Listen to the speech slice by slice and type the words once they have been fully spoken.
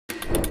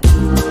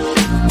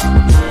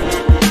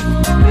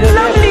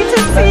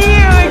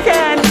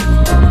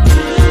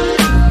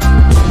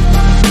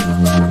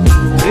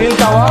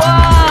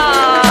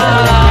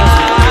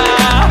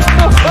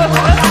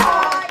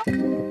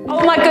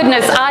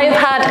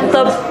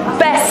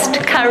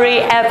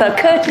ever,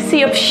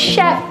 courtesy of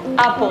Chef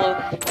Abul.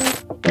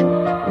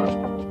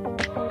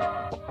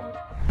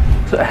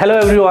 So, hello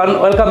everyone,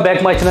 welcome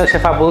back my channel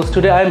Chef Abul.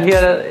 Today I am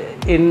here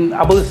in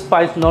Abul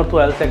Spice, North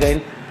Wales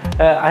again.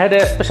 I had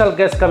a special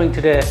guest coming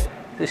today,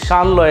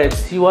 Siân Lloyd.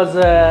 She was,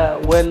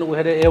 when we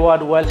had an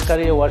award, Welsh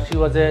Curry Award, she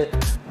was a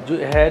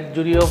head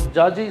jury of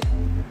judges.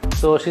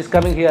 So she's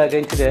coming here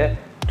again today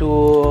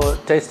to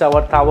taste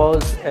our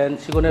tawas, and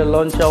she's going to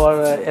launch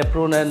our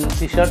apron and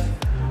t-shirts.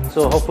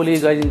 So hopefully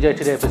you guys enjoy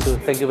today's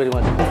episode. Thank you very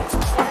much.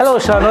 Hello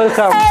Siân,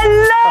 welcome.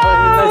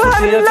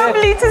 Hello,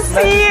 lovely to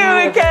see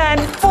you again.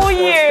 For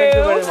you. Thank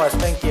you very much.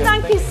 Thank you.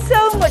 Thank you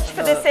so much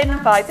for this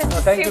invite. This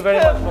is thank you very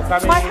much for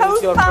coming. My whole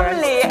with your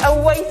family friends.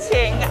 are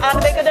waiting, and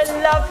they're going to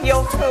love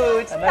your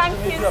food. Thank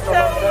you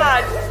so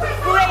much.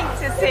 Great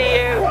to see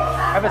you.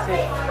 Have a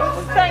seat.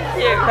 Thank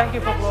you. Thank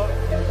you for.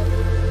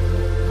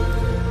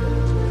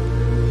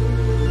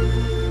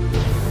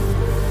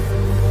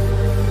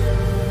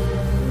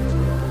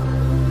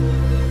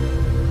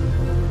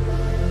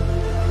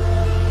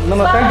 No,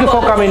 thank you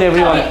for coming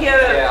everyone.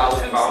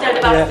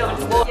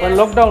 When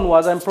lockdown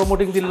was, I'm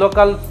promoting the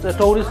local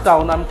tourist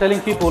town. I'm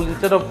telling people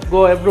instead of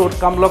go abroad,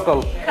 come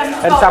local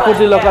and support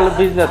the local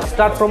business.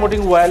 Start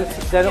promoting Wales,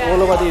 then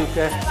all over the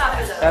UK.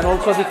 And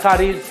also the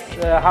curries,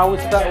 how we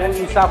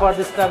suffer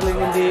the struggling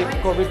in the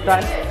COVID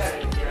time.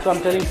 So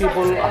I'm telling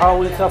people how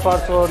we suffer,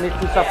 so need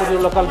to support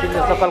your local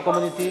business, local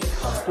community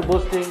to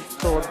boosting.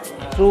 So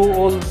through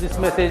all this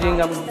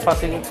messaging, I'm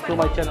passing through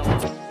my channel.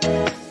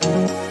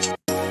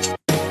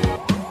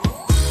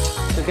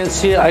 You can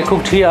see I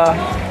cooked here,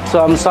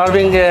 so I'm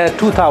serving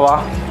 2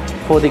 tawa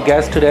for the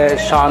guests today,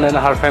 Siân and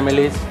her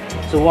families.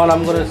 So one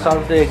I'm going to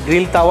serve the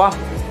grilled tawa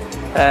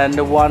and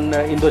one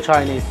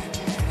Indo-Chinese.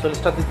 So let's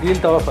start the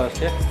grilled tawa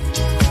first, yeah?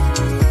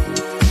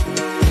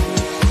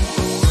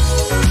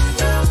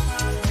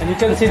 And you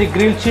can see the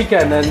grilled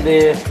chicken and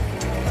the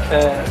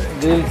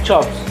grilled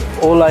chops.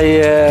 All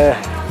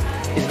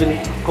it's been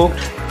cooked,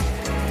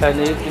 and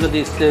you know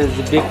this is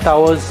the big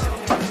tawas.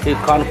 You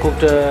can't cook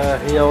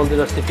here all the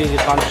recipes you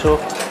can't show,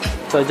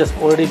 so it's just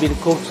already been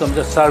cooked, so I'm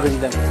just serving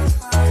them.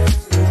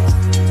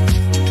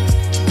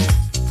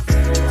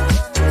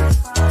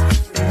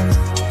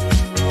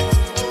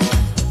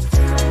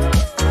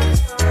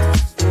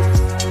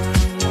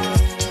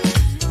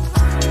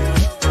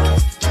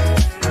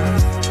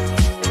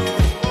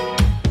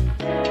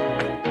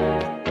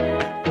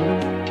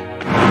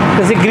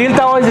 The grilled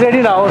tawa is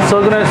ready now, so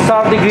we're going to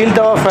serve the grilled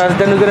tawa first,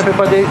 then we're going to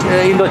prepare the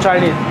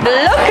Indo-Chinese.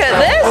 Look at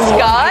this,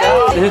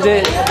 guys! This is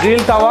the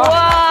grilled tawa.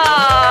 Wow!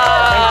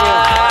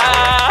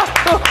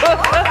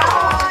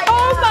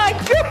 Oh my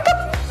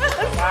goodness!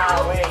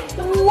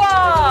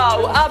 Wow,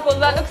 Abul,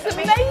 that looks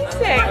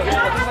amazing!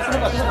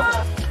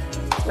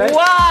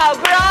 Wow,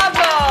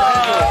 bravo!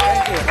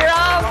 Thank you.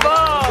 Bravo!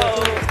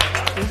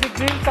 This is the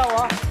grilled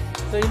tawa,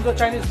 so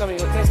Indo-Chinese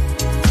coming, okay?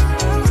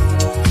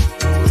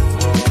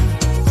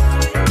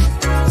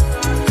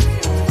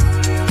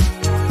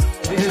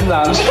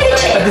 Lamb.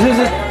 This is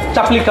a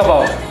chapli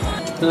kebab,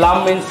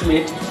 lamb minced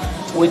meat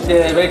with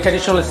very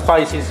traditional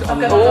spices on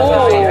the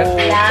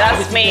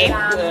that's me.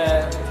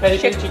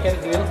 Peri-peri chicken,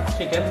 grilled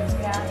chicken,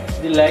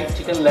 the leg,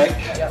 chicken leg.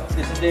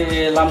 This is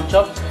the lamb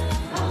chops,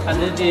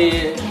 and this is the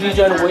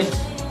 3-joint wings,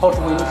 hot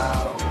wings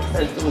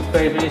with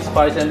peri-peri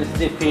spice, and this is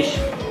the fish.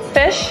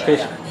 Fish?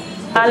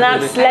 And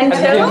that's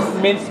lentils?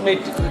 And minced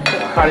meat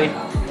curry.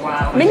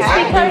 Wow. Minced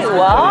meat curry?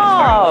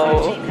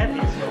 Wow!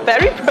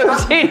 Very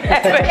protein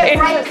heavy.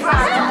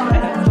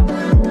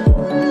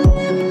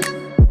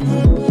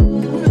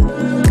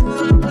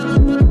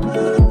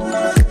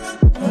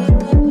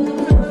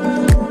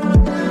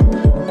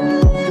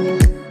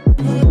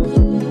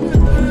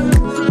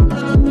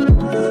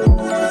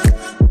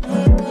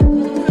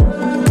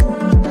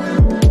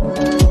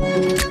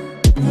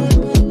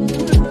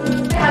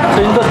 So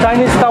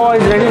Indo-Chinese tawa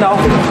is ready now.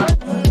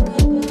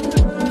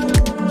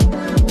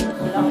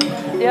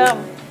 Yeah.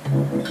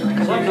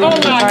 Oh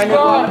my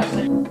God!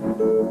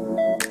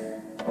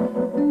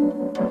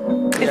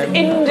 It's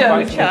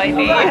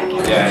Indo-Chinese.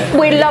 Yeah.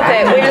 We love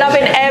it. We're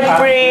loving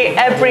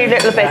every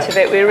little bit of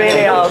it. We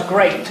really are.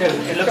 Great too.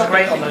 It looks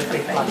great on those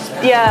big plates.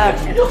 Yeah.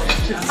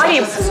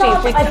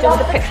 Steve, we could do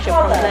the picture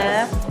from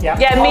there.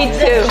 Yeah, me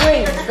too.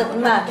 Drinks that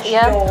match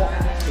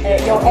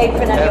your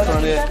apron and your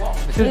t-shirt.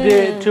 This is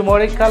the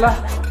turmeric color,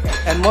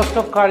 and most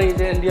of curry,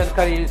 the Indian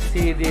curry, you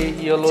see the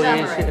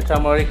yellowish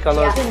turmeric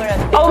color.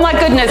 Oh my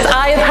goodness,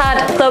 I've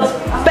had the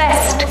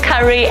best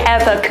curry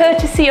ever,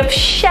 courtesy of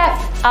Chef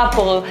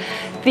Abul,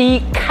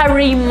 the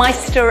curry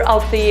meister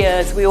of the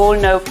years. We all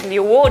know from the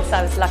awards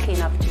I was lucky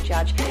enough to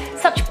judge.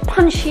 Such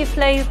punchy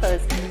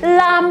flavors.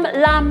 Lamb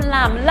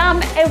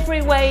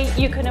every way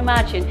you can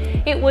imagine.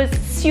 It was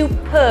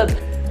superb.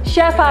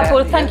 Chef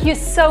Abul, thank you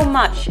so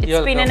much.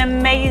 It's been an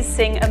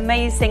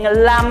amazing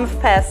lamb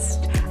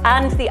fest,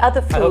 and the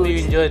other food. I hope you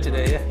enjoyed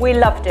today. Yeah? We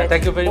loved it. And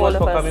thank you very much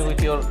for coming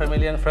with your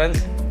family and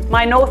friends.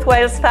 My North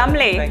Wales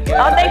family. Thank you.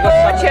 Aren't they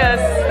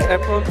gorgeous?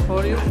 Aprons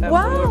for you.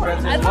 Wow,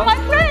 and for my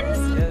friends.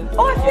 Yes.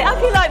 Oh, I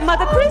feel like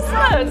Mother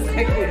Christmas.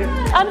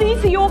 And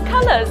these are your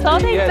colours, are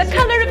they? Yes, the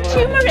colour of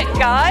turmeric,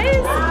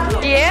 guys.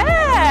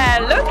 Yeah,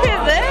 look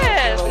at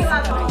this.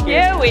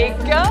 Here we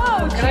go,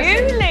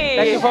 Julie.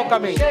 Thank you for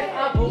coming.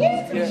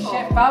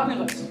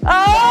 CHEFABULOUS. Oh!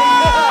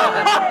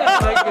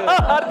 Thank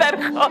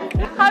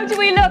you. How do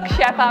we look,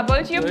 Chef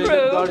Abul? Do you You look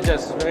approve?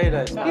 gorgeous, very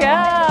nice.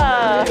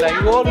 Yeah.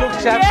 Like you all look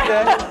chefs Yeah.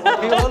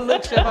 there. You all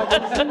look chef.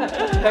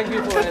 Thank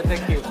you for it.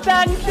 Thank you.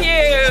 Thank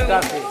you.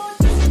 Lovely.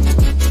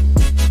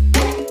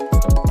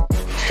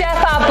 Chef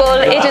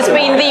Abul, it has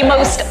been the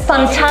most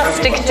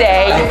fantastic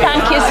day.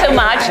 Thank you so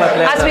much.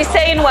 As we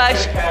say in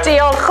Welsh,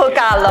 diolch o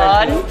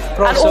galon.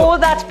 And all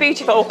that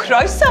beautiful. Oh,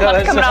 croeso,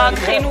 mae'r Cymraeg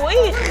chi'n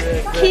wych.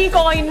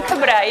 Cigoen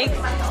Cymraeg.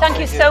 Thank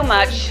you so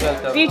much.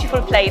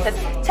 Beautiful flavours.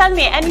 Tell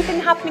me, anything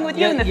happening with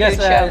you in the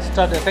future? Yes,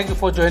 thank you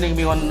for joining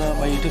me on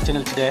my YouTube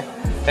channel today.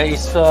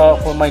 It's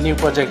for my new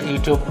project,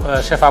 YouTube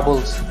Chef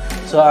Abul's.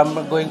 So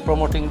I'm going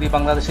promoting the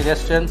Bangladeshi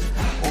restaurants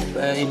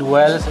in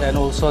Wales and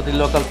also the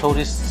local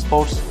tourist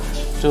spots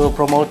to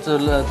promote.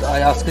 I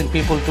asking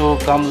people to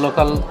come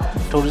local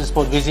tourist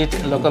spot, visit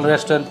local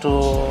restaurant to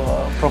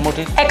promote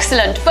it.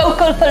 Excellent.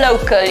 Vocal for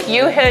local.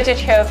 You heard it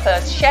here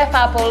first. Chef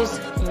Abul's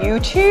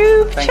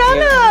YouTube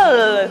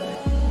channel.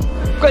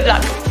 Good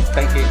luck.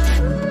 Thank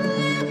you.